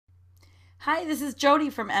Hi, this is Jody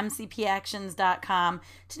from mcpactions.com.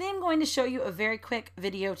 Today I'm going to show you a very quick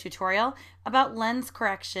video tutorial about lens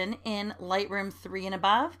correction in Lightroom 3 and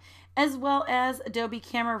above, as well as Adobe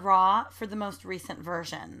Camera Raw for the most recent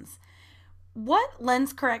versions. What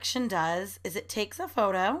lens correction does is it takes a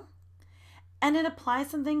photo and it applies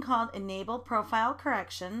something called Enable Profile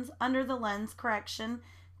Corrections under the Lens Correction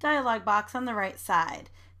dialog box on the right side.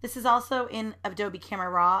 This is also in Adobe Camera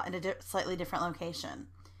Raw in a slightly different location.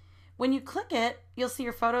 When you click it, you'll see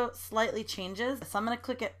your photo slightly changes. So I'm going to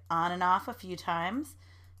click it on and off a few times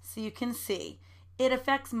so you can see. It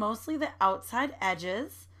affects mostly the outside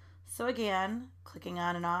edges. So again, clicking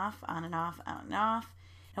on and off, on and off, on and off.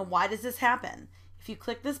 Now why does this happen? If you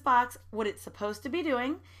click this box, what it's supposed to be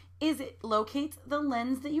doing is it locates the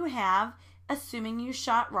lens that you have, assuming you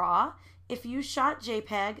shot RAW. If you shot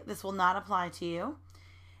JPEG, this will not apply to you.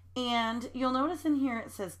 And you'll notice in here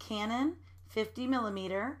it says Canon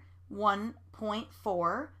 50mm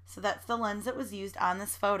 1.4, so that's the lens that was used on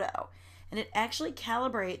this photo, and it actually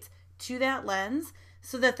calibrates to that lens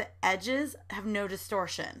so that the edges have no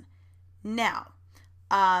distortion. Now,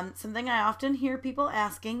 something I often hear people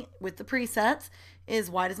asking with the presets is,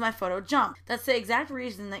 why does my photo jump? That's the exact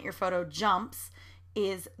reason that your photo jumps,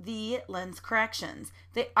 is the lens corrections.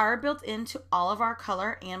 They are built into all of our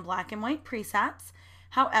color and black and white presets.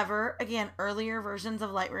 However, again, earlier versions of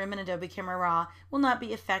Lightroom and Adobe Camera Raw will not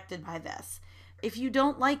be affected by this. If you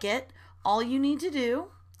don't like it, all you need to do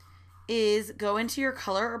is go into your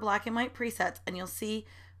color or black and white presets and you'll see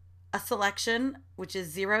a selection which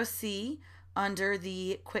is 0C under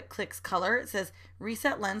the Quick Clicks color. It says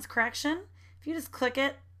Reset Lens Correction. If you just click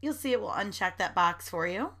it, you'll see it will uncheck that box for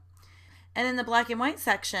you. And in the black and white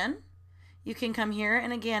section, you can come here,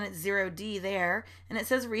 and again, it's 0D there, and it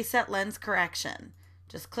says Reset Lens Correction.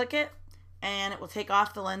 Just click it and it will take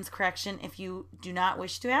off the lens correction if you do not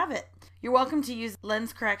wish to have it. You're welcome to use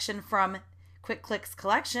lens correction from Quick Clicks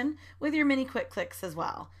collection with your mini Quick Clicks as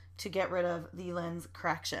well to get rid of the lens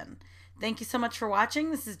correction. Thank you so much for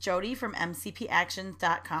watching. This is Jody from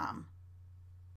mcpactions.com.